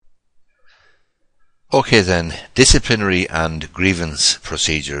Okay then, disciplinary and grievance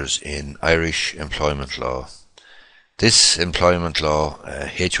procedures in Irish employment law. This employment law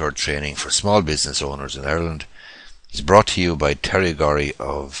HR training for small business owners in Ireland is brought to you by Terry Gorry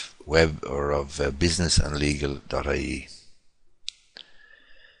of businessandlegal.ie.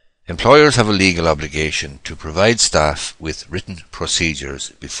 Employers have a legal obligation to provide staff with written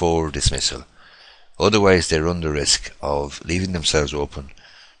procedures before dismissal, otherwise they run the risk of leaving themselves open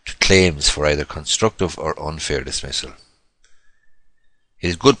to claims for either constructive or unfair dismissal. It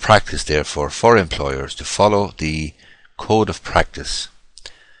is good practice, therefore, for employers to follow the Code of Practice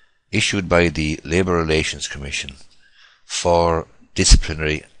issued by the Labour Relations Commission for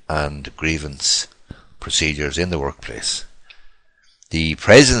disciplinary and grievance procedures in the workplace. The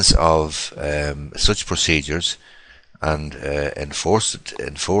presence of such procedures and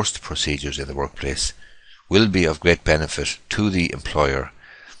enforced procedures in the workplace will be of great benefit to the employer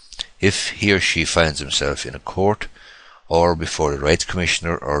if he or she finds himself in a court or before the Rights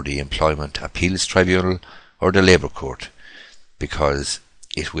Commissioner or the Employment Appeals Tribunal or the Labour Court, because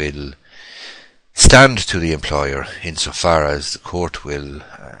it will stand to the employer insofar as the court will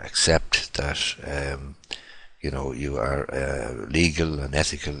accept that you are a legal and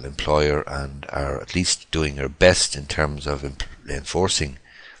ethical employer and are at least doing your best in terms of enforcing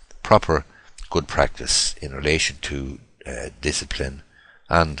proper good practice in relation to discipline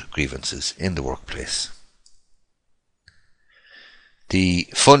and grievances in the workplace. The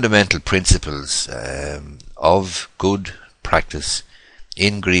fundamental principles of good practice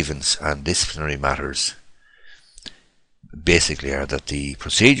in grievance and disciplinary matters basically are that the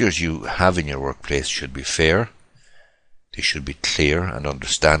procedures you have in your workplace should be fair, they should be clear and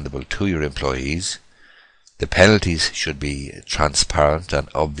understandable to your employees, the penalties should be transparent and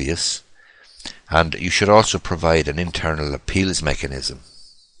obvious, and you should also provide an internal appeals mechanism.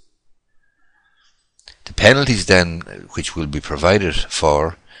 The penalties then which will be provided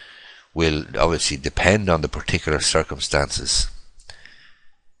for will obviously depend on the particular circumstances.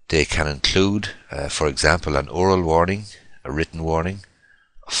 They can include, for example, an oral warning, a written warning,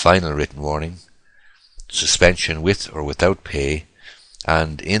 a final written warning, suspension with or without pay,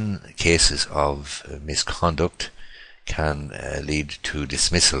 and in cases of misconduct can lead to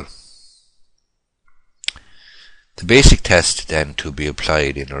dismissal. The basic test then to be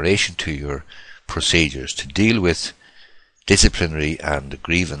applied in relation to your procedures to deal with disciplinary and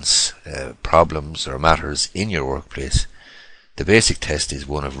grievance problems or matters in your workplace, the basic test is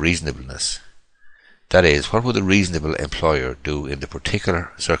one of reasonableness. That is, what would a reasonable employer do in the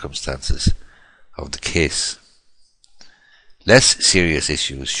particular circumstances of the case? Less serious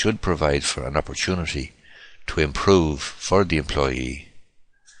issues should provide for an opportunity to improve for the employee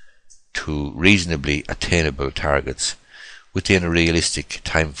to reasonably attainable targets within a realistic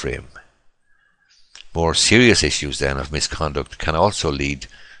time frame. More serious issues then of misconduct can also lead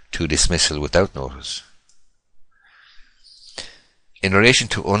to dismissal without notice. In relation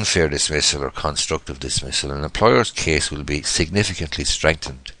to unfair dismissal or constructive dismissal, an employer's case will be significantly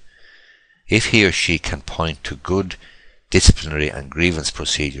strengthened if he or she can point to good disciplinary and grievance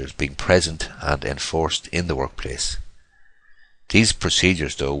procedures being present and enforced in the workplace. These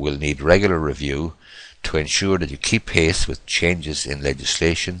procedures, though, will need regular review to ensure that you keep pace with changes in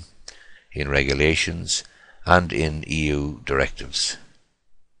legislation, in regulations, and in EU directives.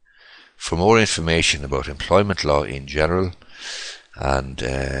 For more information about employment law in general and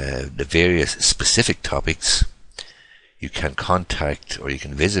the various specific topics, you can contact or you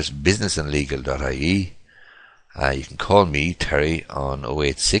can visit businessandlegal.ie. You can call me, Terry, on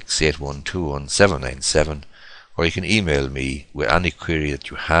 086 8121 797, or you can email me with any query that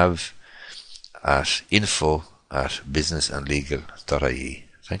you have at info@businessandlegal.ie.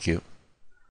 Thank you.